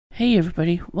Hey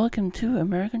everybody, welcome to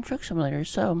American Truck Simulator.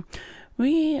 So,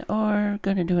 we are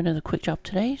going to do another quick job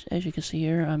today. As you can see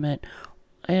here, I'm at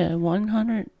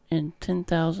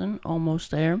 110,000, almost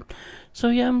there. So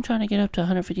yeah, I'm trying to get up to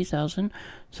 150,000.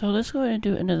 So let's go ahead and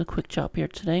do another quick job here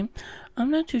today. I'm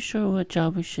not too sure what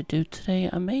job we should do today.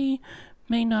 I may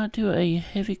not do a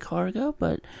heavy cargo,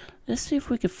 but let's see if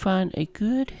we can find a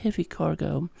good heavy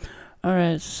cargo.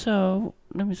 Alright, so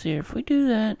let me see here. If we do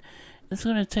that, it's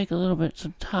going to take a little bit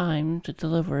some time to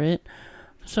deliver it.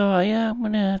 So yeah, I'm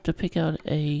going to have to pick out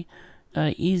a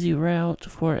easy route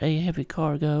for a heavy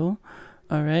cargo.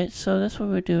 Alright, so that's what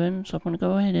we're doing. So I'm going to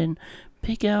go ahead and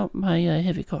pick out my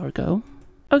heavy cargo.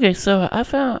 Okay, so I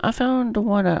found the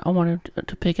one I wanted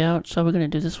to pick out. So we're going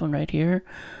to do this one right here.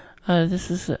 This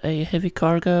is a heavy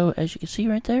cargo, as you can see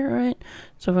right there, right?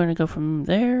 So we're going to go from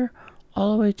there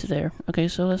all the way to there. Okay,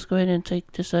 so let's go ahead and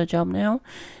take this job now.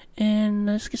 And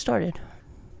let's get started.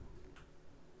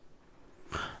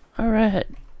 Alright,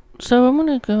 so I'm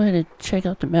gonna go ahead and check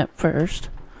out the map first.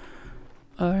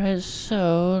 Alright,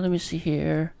 so let me see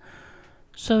here.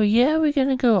 So yeah, we're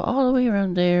gonna go all the way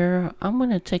around there. I'm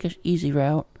gonna take an easy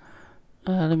route.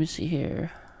 Let me see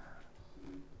here.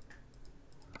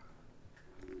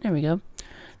 There we go.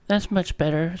 That's much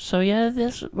better. So yeah,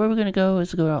 this where we're gonna go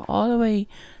is go all the way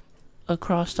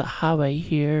across the highway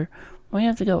here. We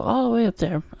have to go all the way up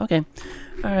there. Okay.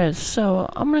 Alright, so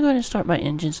I'm gonna go ahead and start my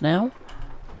engines now.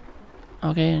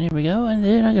 Okay, and here we go. And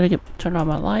then I'm gonna turn on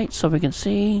my lights so we can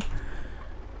see.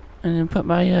 And then put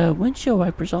my windshield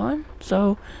wipers on.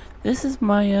 So this is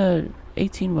my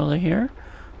 18-wheeler here.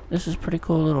 This is a pretty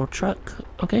cool little truck.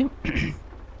 Okay.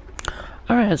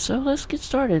 Alright, so let's get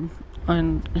started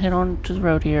and head on to the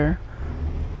road here.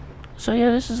 So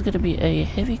yeah, this is gonna be a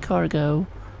heavy cargo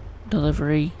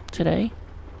delivery today.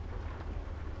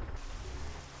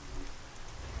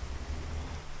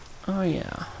 Oh yeah.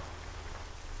 I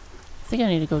think I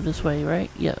need to go this way,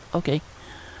 right? Yeah, okay.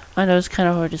 I know it's kind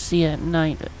of hard to see at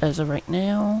night as of right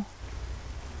now.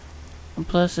 And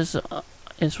plus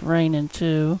it's raining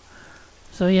too.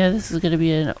 So yeah, this is going to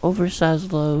be an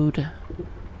oversized load.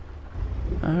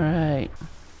 Alright.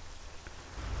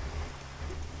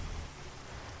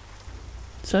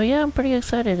 So yeah, I'm pretty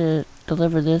excited to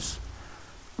deliver this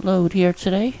load here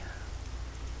today.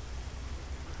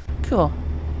 Cool.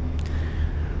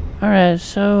 Alright,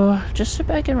 so just sit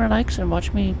back and relax and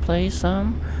watch me play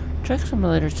some Truck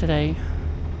Simulator today.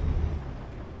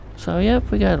 So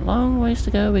yep, we got a long ways to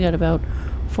go. We got about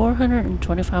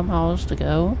 425 miles to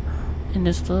go in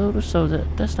this load, so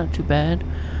that's not too bad.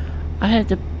 I had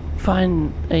to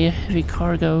find a heavy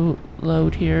cargo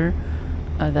load here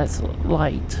that's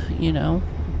light, you know.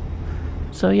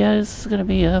 So yeah, this is going to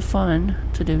be fun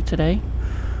to do today.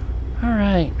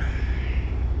 Alright.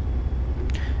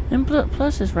 And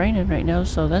plus it's raining right now,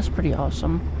 so that's pretty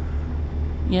awesome.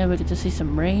 Yeah, we get to see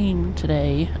some rain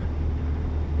today.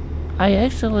 I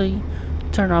actually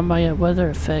turn on my weather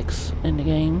effects in the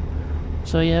game.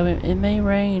 So yeah, it may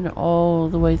rain all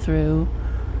the way through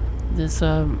this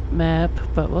map,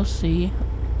 but we'll see.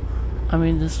 I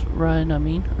mean, this run, I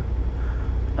mean.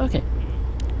 Okay.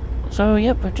 So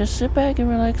yep, just sit back and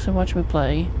relax and watch me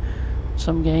play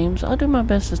some games. I'll do my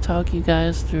best to talk you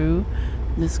guys through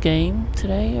this game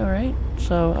today, alright?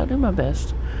 So I'll do my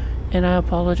best. And I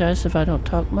apologize if I don't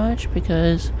talk much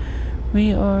because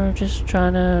we are just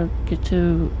trying to get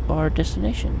to our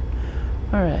destination.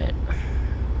 Alright.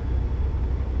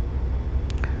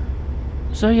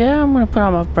 So yeah, I'm gonna put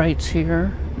on my brights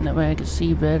here, and that way I can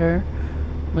see better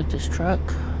with this truck.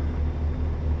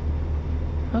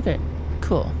 Okay,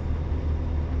 cool.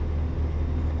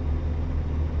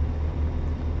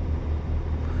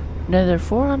 Another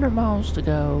 400 miles to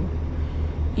go.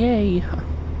 Yay!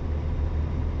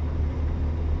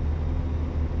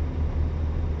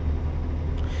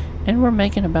 And we're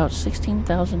making about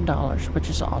 $16,000, which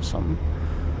is awesome.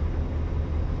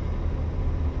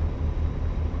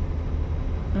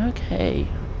 Okay.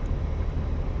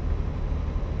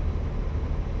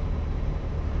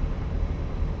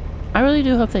 I really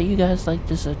do hope that you guys like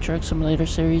this Truck Simulator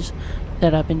series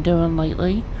that I've been doing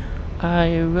lately.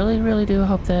 I really do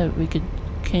hope that we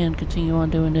can continue on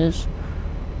doing this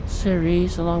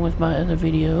series along with my other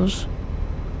videos.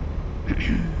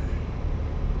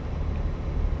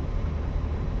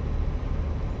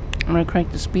 I'm gonna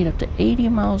crank the speed up to 80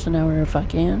 miles an hour if I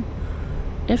can.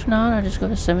 If not, I just go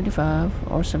to 75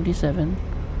 or 77,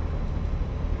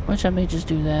 which I may just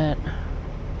do that.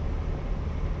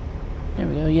 There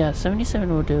we go. Yeah, 77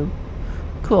 will do.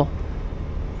 Cool.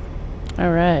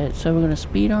 Alright, so we're gonna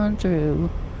speed on through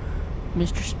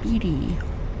Mr. Speedy.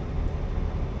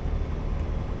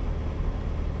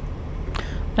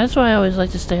 That's why I always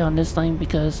like to stay on this lane,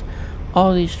 because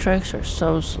all these trucks are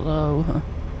so slow.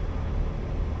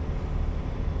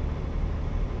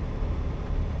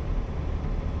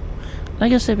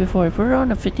 Like I said before, if we're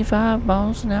on a 55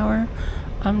 miles an hour,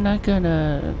 I'm not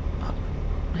gonna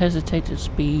hesitate to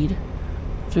speed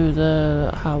through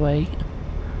the highway.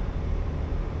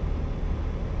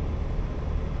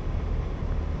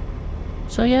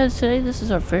 So yeah, today this is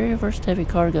our very first heavy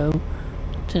cargo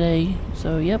today,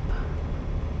 so yep.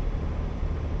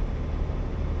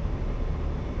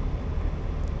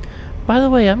 By the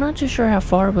way, I'm not too sure how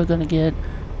far we're gonna get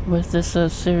with this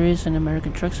series in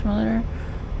American Truck Simulator,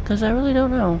 because I really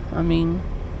don't know. I mean,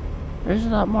 there's a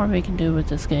lot more we can do with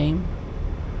this game.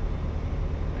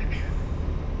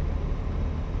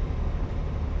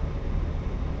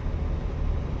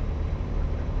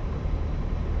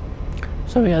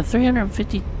 So we have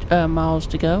 350 miles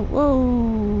to go.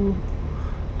 Whoa!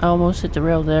 I almost hit the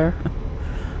rail there.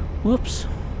 Whoops.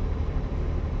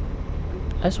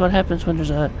 That's what happens when there's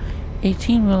a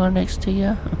 18-wheeler next to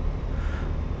you.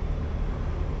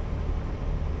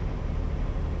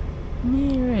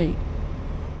 Alright.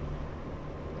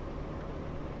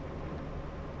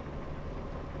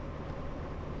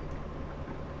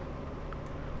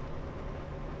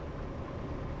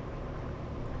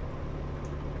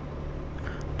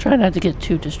 Try not to get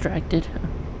too distracted.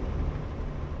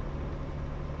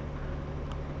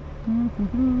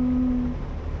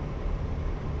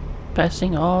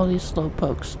 Passing all these slow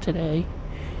pokes today.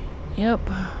 Yep.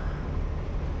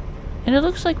 And it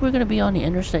looks like we're going to be on the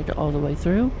interstate all the way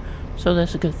through. So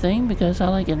that's a good thing, because I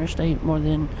like interstate more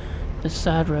than the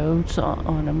side roads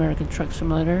on American Truck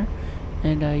Simulator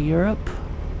and Europe.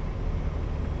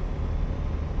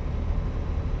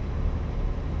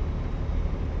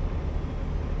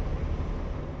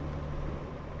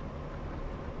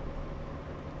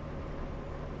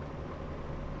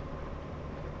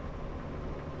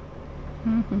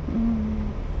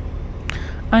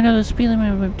 I know the speed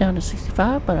limit went down to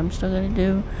 65, but I'm still gonna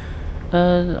do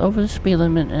over the speed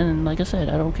limit, and like I said,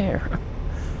 I don't care.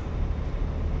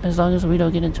 As long as we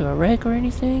don't get into a wreck or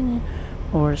anything,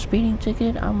 or a speeding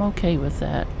ticket, I'm okay with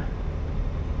that.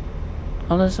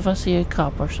 Unless if I see a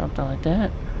cop or something like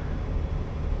that.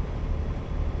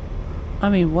 I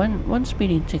mean, one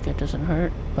speeding ticket doesn't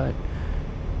hurt, but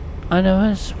I know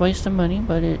it's a waste of money,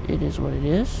 but it is what it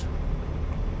is.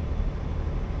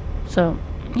 So,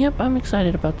 yep, I'm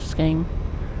excited about this game.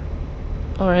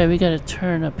 Alright, we gotta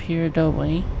turn up here, don't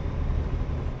we?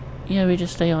 Yeah, we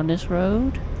just stay on this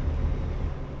road.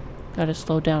 Gotta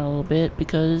slow down a little bit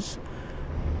because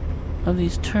of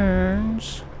these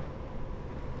turns.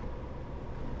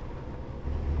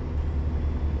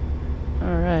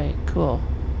 Alright, cool.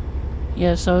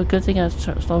 Yeah, so good thing I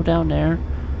slowed down there.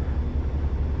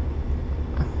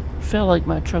 Felt like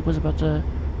my truck was about to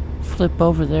flip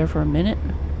over there for a minute.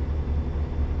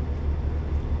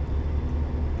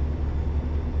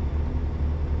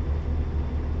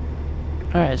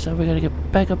 Alright, so we gotta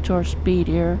get back up to our speed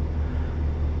here.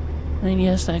 And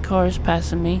yes, that car is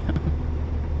passing me.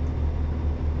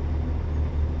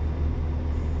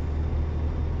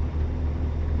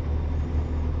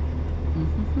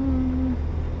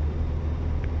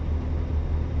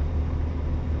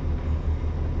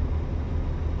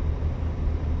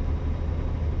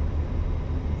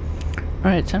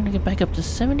 Alright, time to get back up to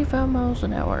 75 miles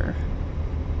an hour.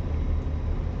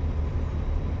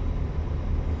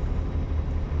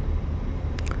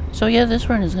 So yeah, this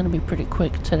run is going to be pretty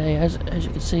quick today, as you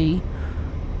can see.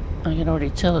 I can already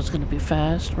tell it's going to be a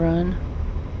fast run.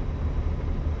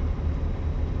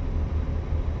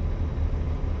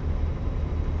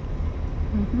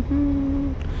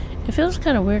 It feels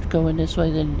kind of weird going this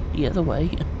way than the other way,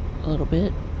 a little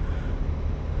bit.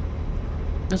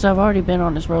 Because I've already been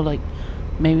on this road like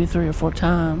maybe 3 or 4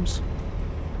 times.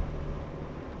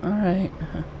 Alright.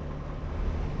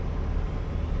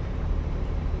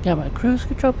 Got my cruise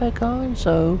control back on,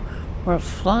 so we're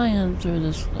flying through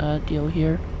this deal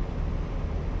here.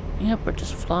 Yep, we're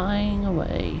just flying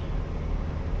away.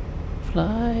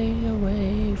 Fly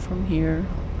away from here.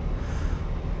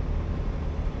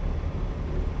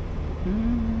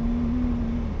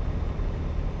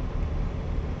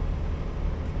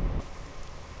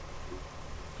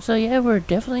 So yeah, we're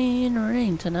definitely in the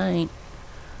rain tonight.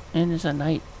 And it's a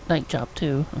night job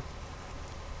too.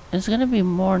 It's gonna be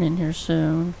morning here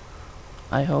soon,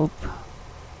 I hope.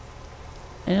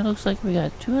 And it looks like we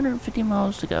got 250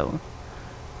 miles to go.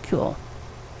 Cool.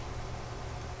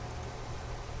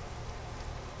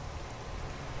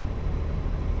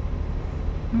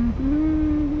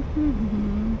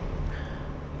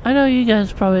 I know you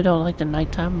guys probably don't like the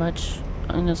nighttime much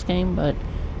in this game, but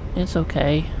It's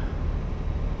okay.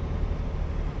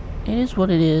 It is what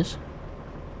it is.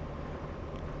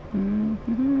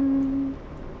 Mm-hmm.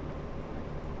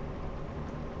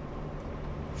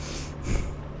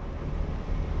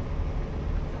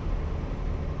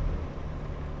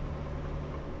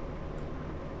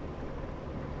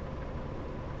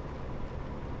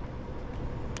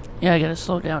 Yeah, I gotta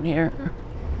slow down here.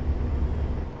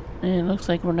 And it looks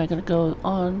like we're not gonna go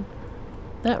on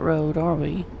that road, are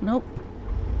we? Nope.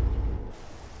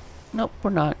 Nope,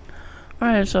 we're not.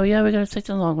 Alright, so yeah, we gotta take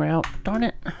the long route. Darn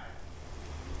it.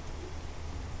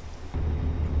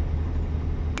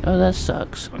 Oh, that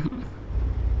sucks.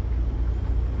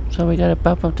 So we gotta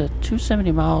bump up to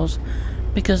 270 miles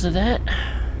because of that.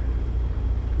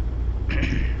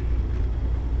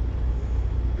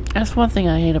 That's one thing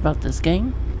I hate about this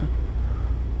game.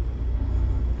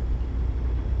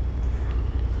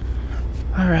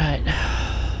 Alright.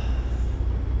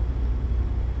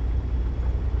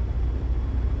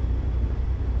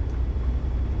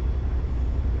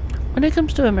 When it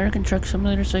comes to American Truck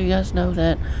Simulator, so you guys know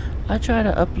that I try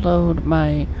to upload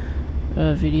my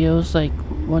videos like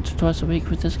once or twice a week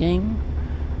with this game.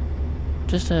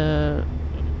 Just to,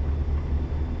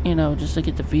 you know, just to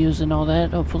get the views and all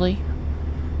that, hopefully.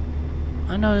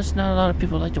 I know there's not a lot of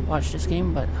people like to watch this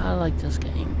game, but I like this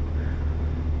game.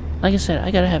 Like I said,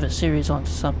 I gotta have a series on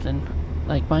something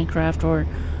like Minecraft or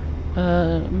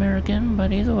American,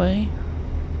 but either way.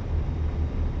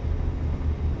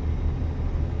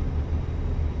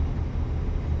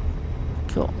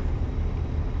 Cool.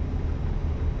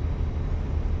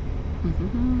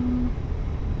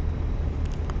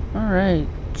 Alright,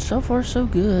 so far so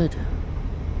good.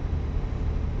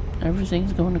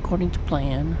 Everything's going according to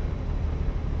plan.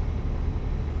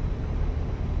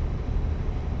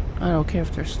 I don't care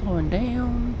if they're slowing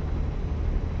down.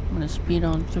 I'm gonna speed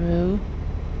on through.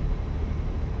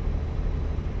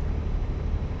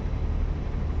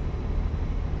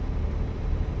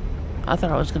 I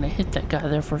thought I was gonna hit that guy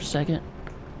there for a second.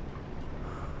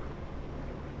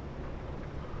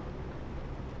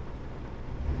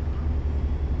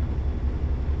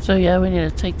 So yeah, we need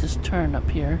to take this turn up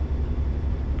here.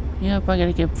 Yep, I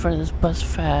gotta get in front of this bus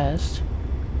fast.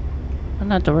 But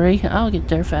not to worry, I'll get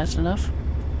there fast enough.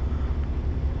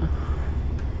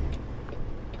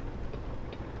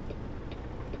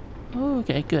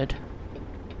 Okay, good.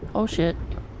 Oh shit.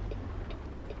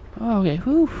 Okay,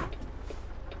 whew.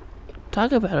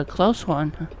 Talk about a close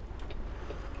one.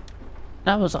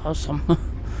 That was awesome.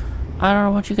 I don't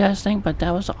know what you guys think, but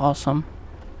that was awesome.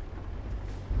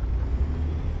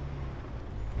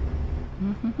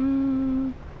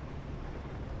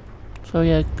 So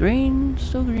yeah, green,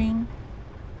 still green.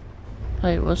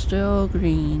 Wait, it was still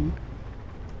green.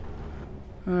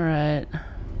 Alright.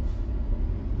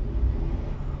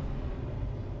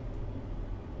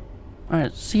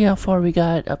 Alright, see how far we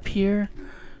got up here?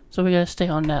 So we gotta stay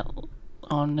on that,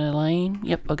 on the lane.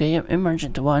 Yep, okay, yep, emerge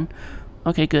into one.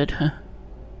 Okay, good.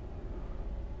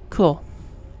 Cool.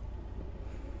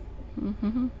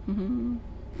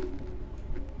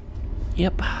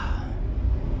 Yep.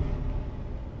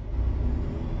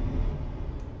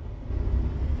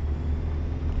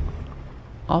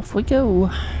 Off we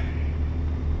go.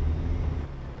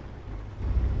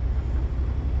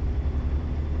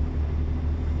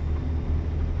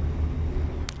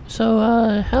 So,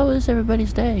 how is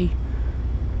everybody's day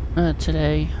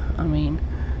today? I mean,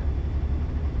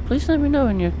 please let me know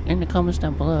in the comments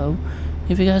down below.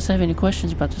 If you guys have any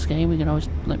questions about this game, you can always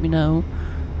let me know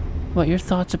what your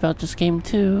thoughts about this game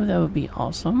too. That would be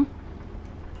awesome.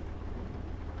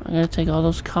 I gotta take all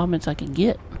those comments I can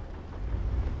get.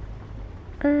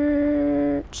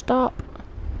 Stop.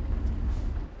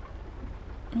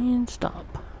 And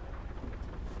stop.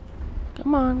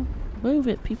 Come on, move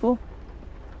it, people.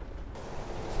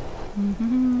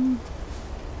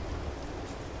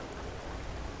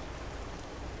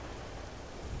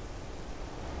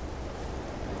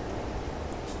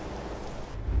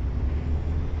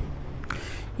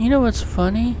 You know what's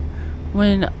funny?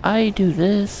 When I do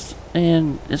this,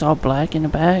 and it's all black in the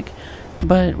back,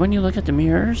 but when you look at the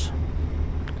mirrors,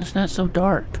 it's not so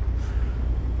dark.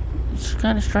 It's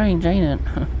kind of strange, ain't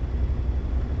it?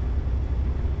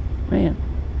 Man.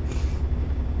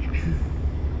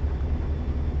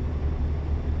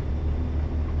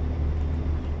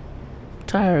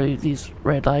 Tired of these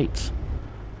red lights.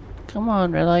 Come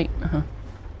on, red light.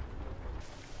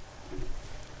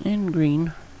 And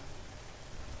green.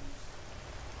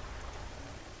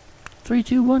 3,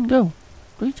 2, 1, go.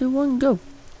 3, 2, 1, go.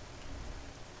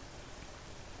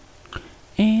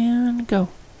 And go.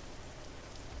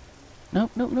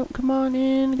 Nope, nope, nope. Come on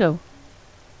and go.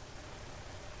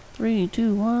 3,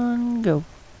 2, 1, go.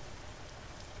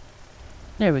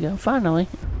 There we go, finally.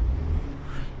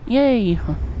 Yay!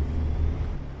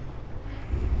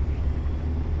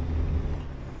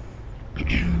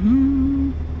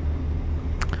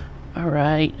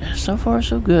 Alright, so far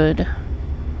so good.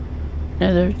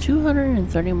 Now there are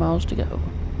 230 miles to go.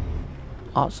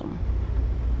 Awesome.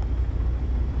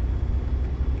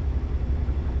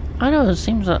 I know it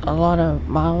seems a lot of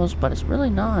miles, but it's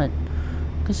really not.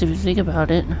 Because if you think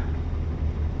about it,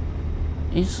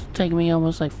 it's taking me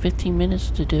almost like 15 minutes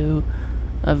to do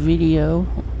a video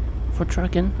for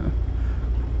trucking.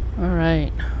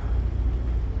 Alright.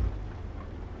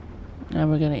 Now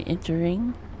we're gonna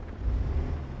entering.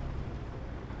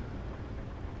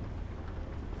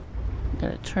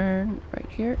 Gotta turn right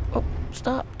here. Oh,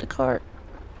 stop the cart.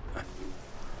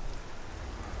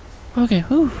 Okay,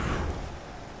 whew.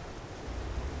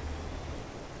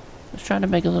 Just trying to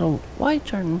make a little wide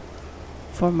turn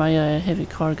for my heavy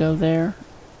cargo there.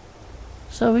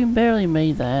 So we barely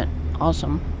made that.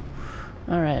 Awesome.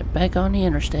 Alright, back on the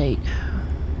interstate.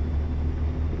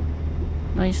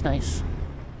 Nice, nice.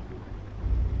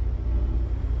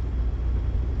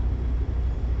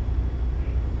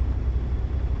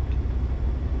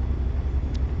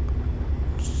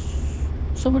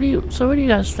 So what do you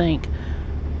guys think?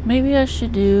 Maybe I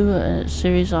should do a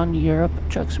series on Europe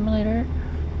Truck Simulator.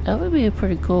 That would be a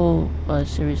pretty cool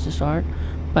series to start.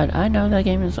 But I know that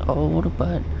game is old,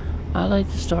 but I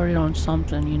like to start it on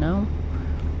something, you know?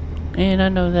 And I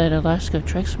know that Alaska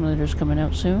Truck Simulator is coming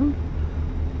out soon.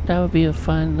 That would be a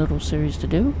fun little series to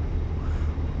do.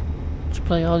 To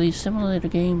play all these simulator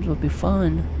games would be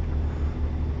fun.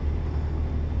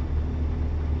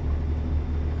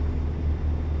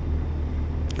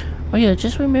 Oh yeah,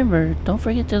 just remember, don't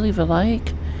forget to leave a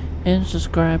like and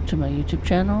subscribe to my YouTube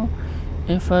channel.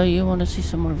 If you want to see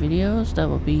some more videos, that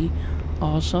would be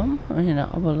awesome. And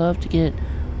I would love to get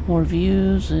more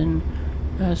views and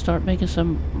start making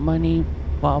some money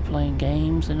while playing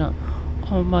games and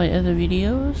all my other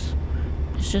videos.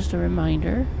 It's just a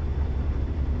reminder.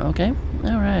 Okay,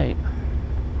 alright.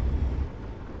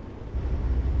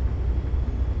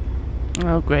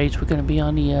 Oh great, we're going to be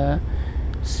on the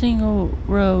single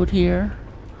road here.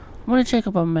 I'm gonna check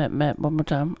up on map one more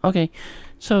time. Okay,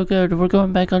 so good. We're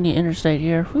going back on the interstate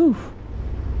here. Whew.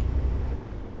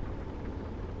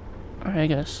 Alright, I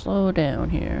gotta slow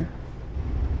down here.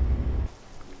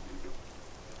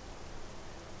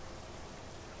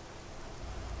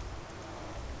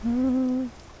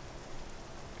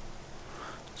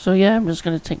 So yeah, I'm just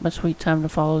gonna take my sweet time to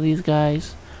follow these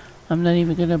guys. I'm not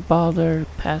even gonna bother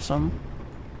pass them.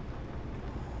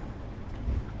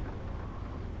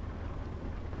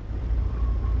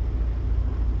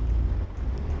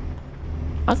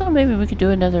 I thought maybe we could do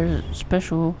another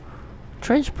special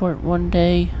transport one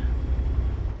day.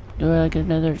 Do like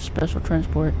another special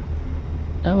transport.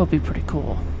 That would be pretty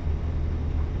cool.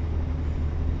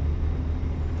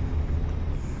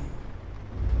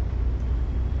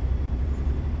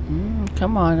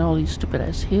 Come on, all these stupid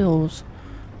ass hills.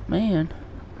 Man.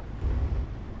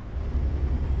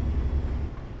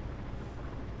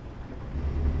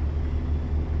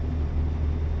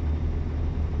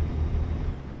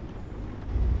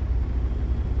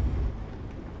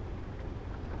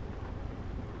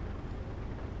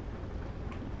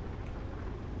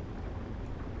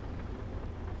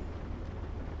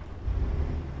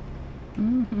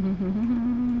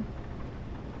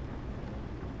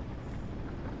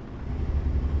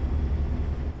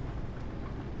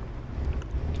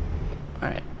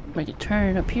 Alright, make a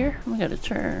turn up here. We gotta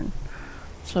turn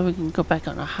so we can go back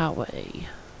on the highway.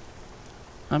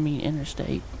 I mean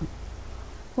interstate.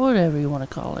 Whatever you want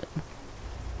to call it.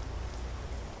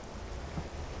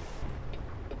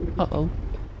 Uh-oh.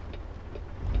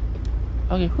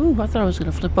 Okay, whew, I thought I was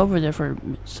gonna flip over there for a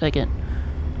second.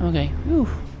 Okay, whew.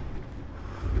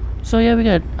 So yeah, we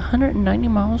got 190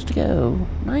 miles to go.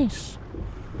 Nice.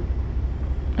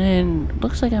 And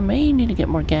looks like I may need to get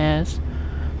more gas.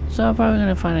 So I'm probably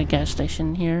gonna find a gas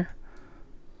station here.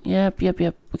 Yep.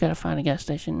 We gotta find a gas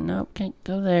station. Nope, can't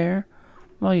go there.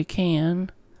 Well, you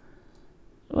can.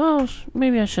 Well,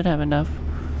 maybe I should have enough.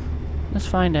 Let's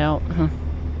find out.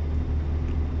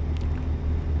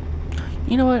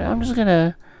 You know what? I'm just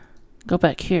gonna go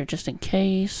back here just in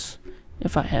case.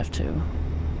 If I have to.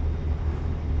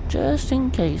 Just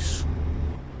in case.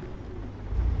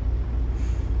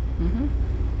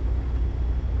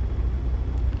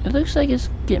 It looks like it's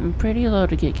getting pretty low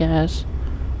to get gas.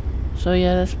 So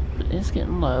yeah, it's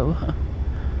getting low.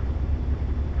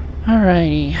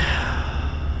 Alrighty.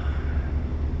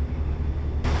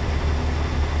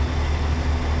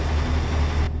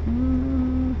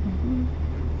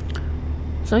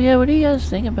 So yeah, what do you guys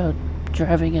think about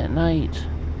driving at night?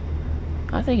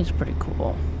 I think it's pretty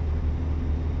cool.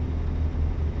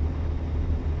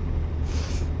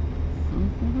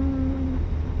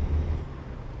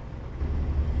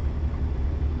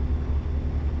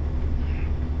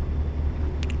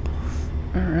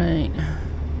 Alright.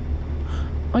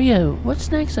 Oh yeah, what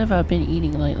snacks have I been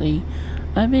eating lately?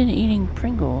 I've been eating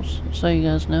Pringles, so you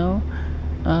guys know.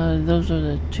 Those are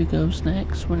the to-go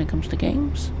snacks when it comes to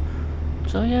games.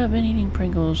 So yeah, I've been eating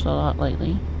Pringles a lot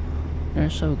lately. They're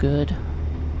so good.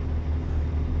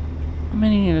 I'm gonna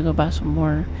need to go buy some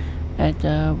more at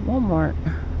Walmart.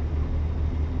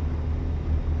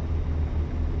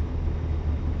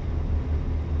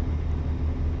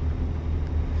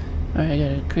 Alright, I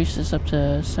gotta increase this up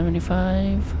to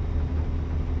 75.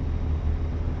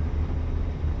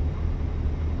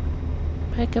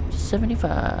 Back up to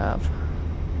 75.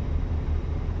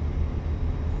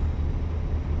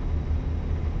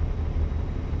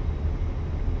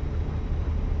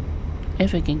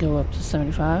 If it can go up to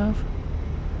 75.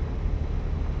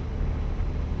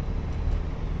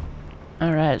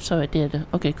 Alright, so it did.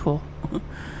 Okay, cool.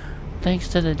 Thanks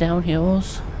to the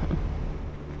downhills.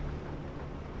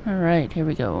 Alright, here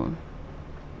we go.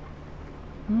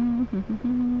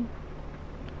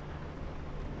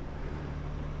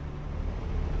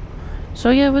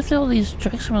 So yeah, with all these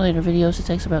Truck Simulator videos, it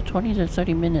takes about 20 to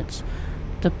 30 minutes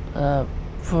to,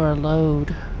 for a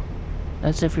load.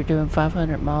 That's if you're doing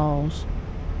 500 miles.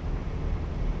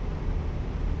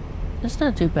 It's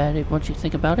not too bad once you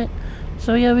think about it.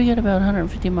 So yeah, we got about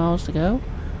 150 miles to go.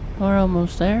 We're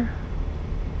almost there.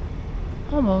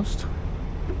 Almost.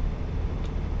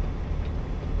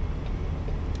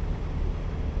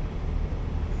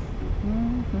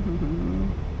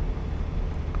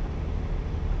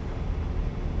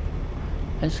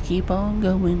 Let's keep on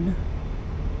going.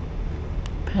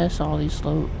 Past all these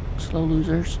slow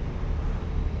losers.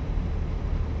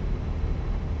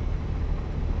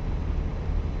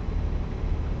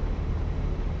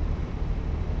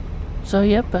 So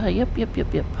yep. I'm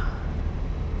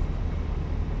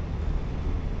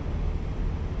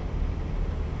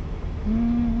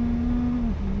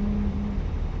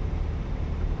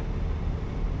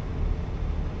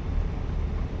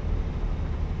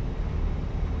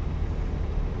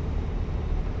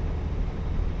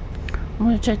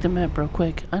gonna check the map real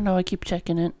quick. I know I keep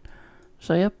checking it.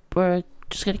 So yep, we're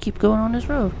just gonna keep going on this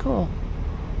road. Cool.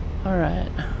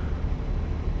 Alright.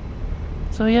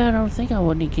 So yeah, I don't think I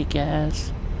would need to get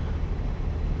gas.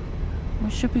 We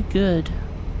should be good.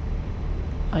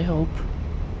 I hope.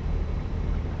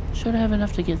 Should have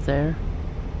enough to get there.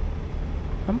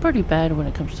 I'm pretty bad when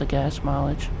it comes to gas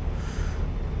mileage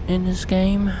in this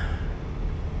game.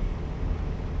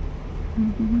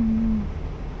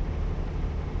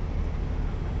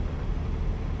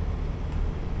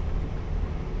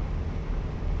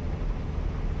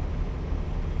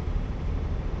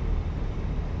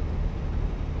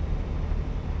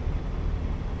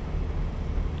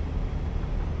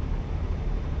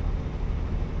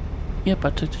 Yep, I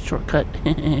took the shortcut.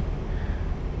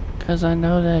 Because I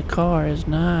know that car is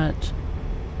not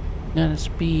gonna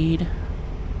speed.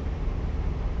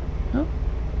 Oh.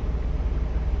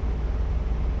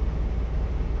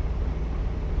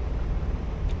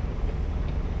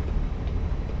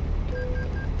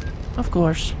 Of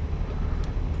course.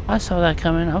 I saw that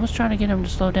coming. I was trying to get him to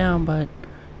slow down, but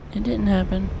it didn't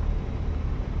happen.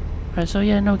 Alright, so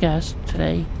yeah, no gas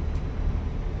today.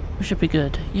 We should be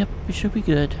good. Yep, we should be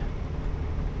good.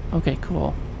 Okay,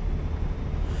 cool.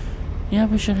 Yeah,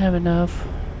 we should have enough.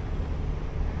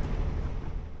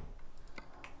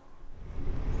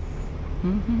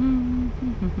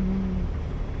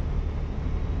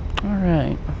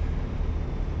 Alright.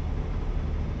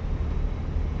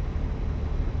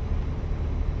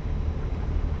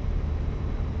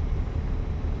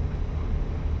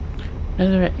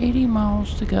 Another 80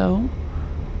 miles to go.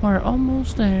 We're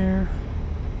almost there.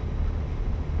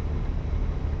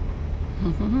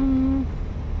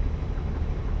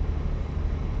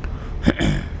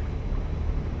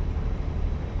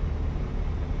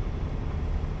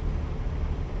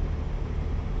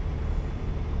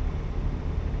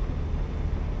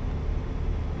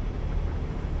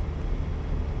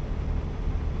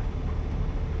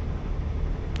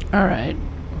 All right.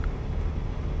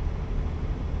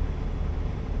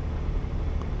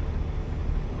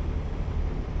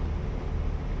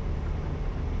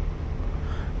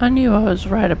 I knew I was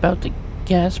right about the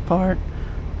gas part.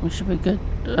 We should be good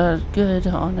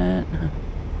on that.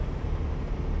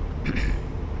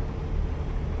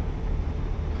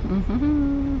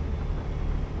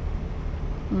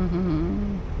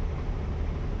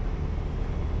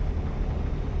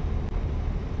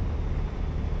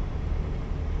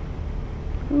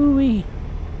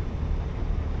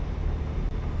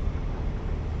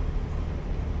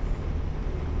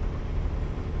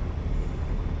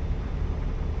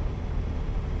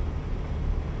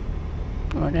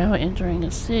 We're now entering a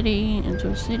city, into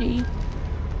a city.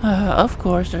 Of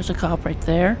course, there's a cop right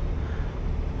there.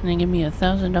 And they give me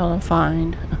 $1,000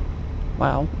 fine.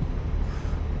 Wow.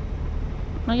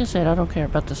 Like I said, I don't care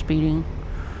about the speeding.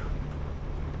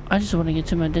 I just want to get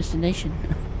to my destination.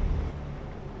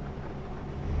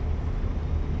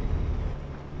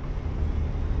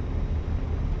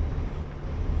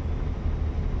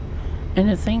 And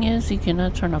the thing is, you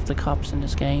cannot turn off the cops in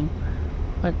this game.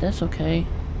 But that's okay.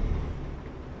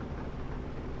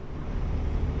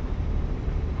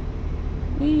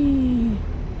 Whee!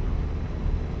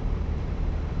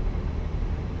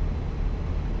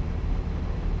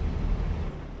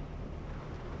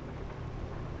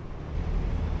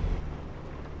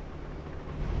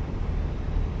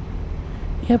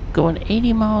 Yep, going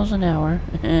 80 miles an hour.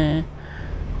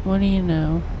 What do you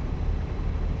know?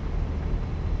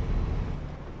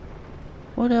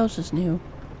 What else is new?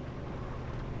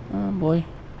 Oh boy.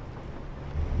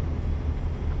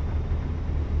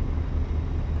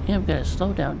 Yeah, I've got to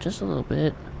slow down just a little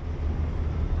bit.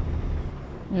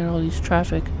 Got all these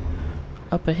traffic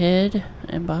up ahead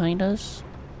and behind us.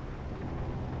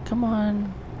 Come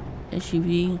on,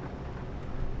 SUV.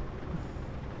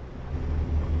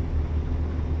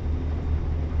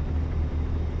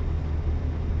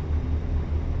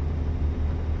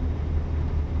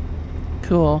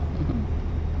 Cool.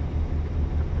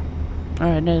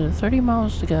 Alright, another 30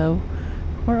 miles to go.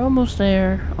 We're almost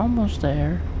there. Almost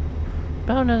there.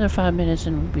 About another 5 minutes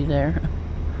and we'll be there.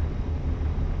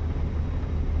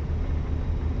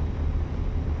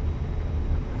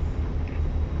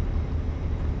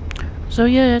 So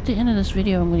yeah, at the end of this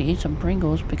video I'm going to eat some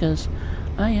Pringles because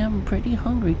I am pretty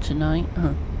hungry tonight.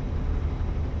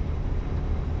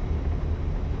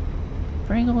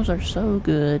 Pringles are so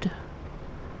good.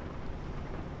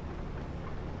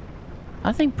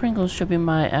 I think Pringles should be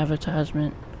my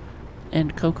advertisement,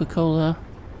 and Coca-Cola.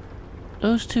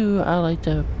 Those two I like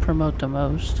to promote the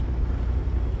most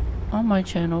on my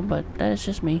channel, but that's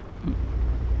just me.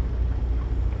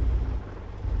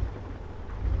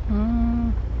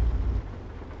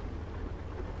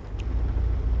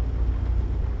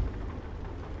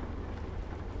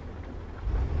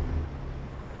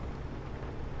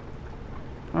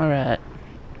 Alright.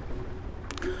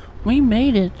 We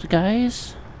made it,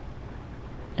 guys.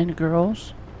 And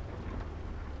girls.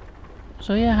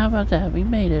 So yeah, how about that? We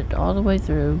made it all the way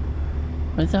through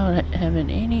without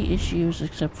having any issues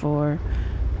except for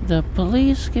the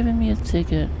police giving me a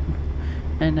ticket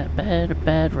and a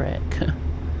bad wreck.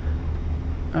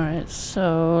 Alright,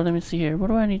 so let me see here. Where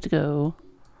do I need to go?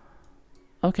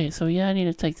 Okay, so yeah, I need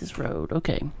to take this road.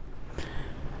 Okay.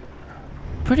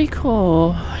 Pretty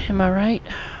cool, am I right?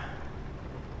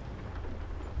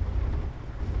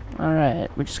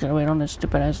 Alright, we just gotta wait on this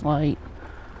stupid ass light.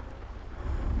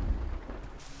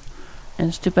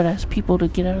 And stupid ass people to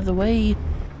get out of the way.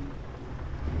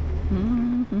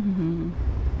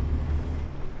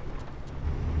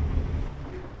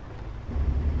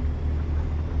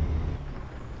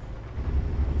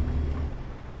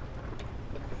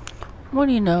 What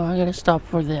do you know, I gotta stop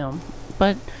for them.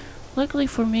 But luckily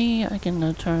for me, I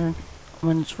can turn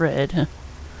when it's red.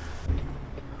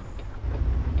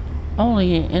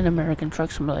 Only in American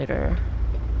Truck Simulator.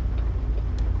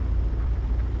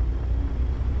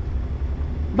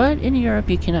 But in Europe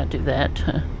you cannot do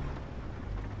that.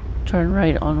 Turn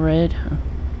right on red.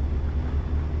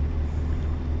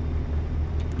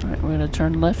 Alright, we're gonna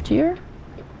turn left here.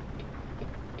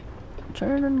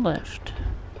 Turn left.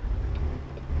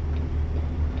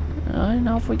 And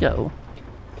off we go.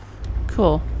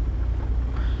 Cool.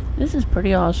 This is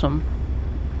pretty awesome.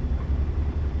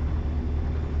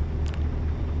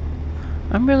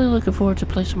 I'm really looking forward to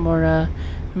play some more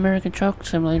American Truck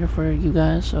Simulator for you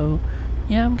guys, so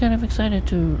yeah, I'm kind of excited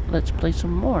to let's play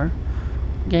some more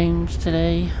games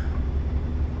today.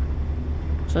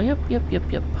 So yep.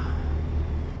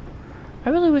 I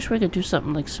really wish we could do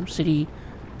something like some city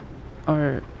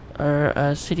or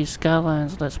City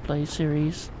Skylines Let's Play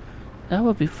series. That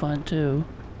would be fun too.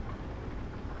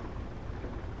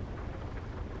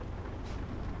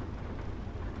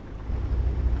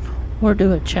 Or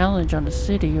do a challenge on the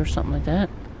city or something like that.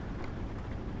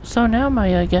 So now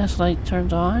my gas light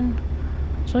turns on.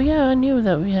 So yeah, I knew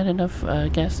that we had enough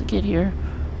gas to get here.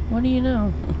 What do you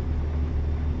know?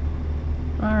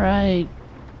 Alright.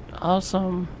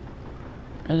 Awesome.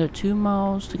 Another 2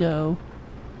 miles to go.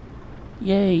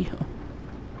 Yay.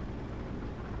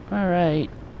 Alright.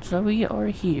 So we are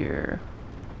here.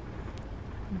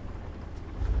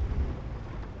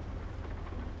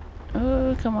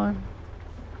 Oh, come on.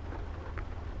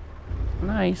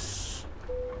 Nice.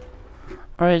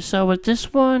 Alright, so with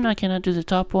this one, I cannot do the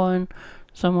top one,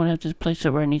 so I'm gonna have to place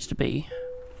it where it needs to be.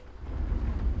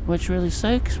 Which really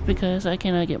sucks, because I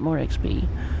cannot get more XP.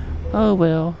 Oh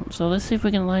well, so let's see if we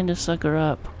can line this sucker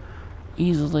up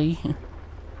easily.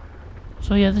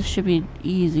 So yeah, this should be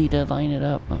easy to line it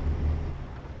up.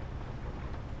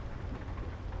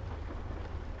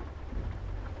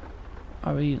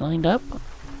 Are we lined up?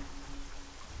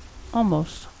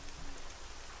 Almost.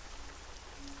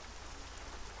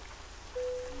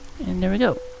 And there we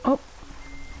go. Oh.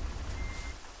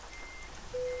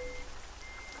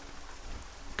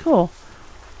 Cool.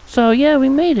 So yeah, we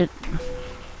made it.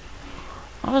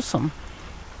 Awesome.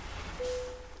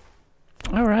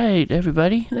 Alright,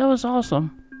 everybody. That was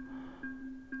awesome.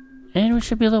 And we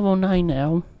should be level 9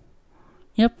 now.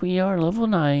 Yep, we are level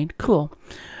 9. Cool.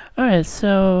 Alright,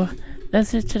 so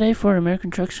that's it today for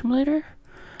American Truck Simulator.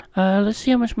 Let's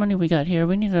see how much money we got here.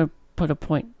 We need to put a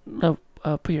point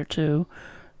up here too.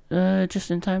 Just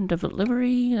in time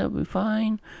delivery, that'll be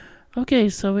fine. Okay,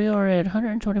 so we are at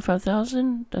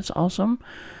 125,000. That's awesome.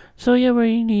 So yeah,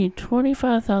 we need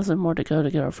 25,000 more to go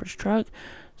to get our first truck.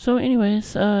 So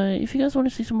anyways, if you guys want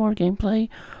to see some more gameplay,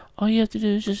 all you have to do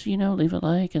is just, leave a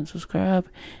like and subscribe.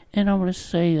 And I want to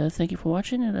say thank you for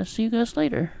watching, and I'll see you guys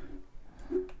later.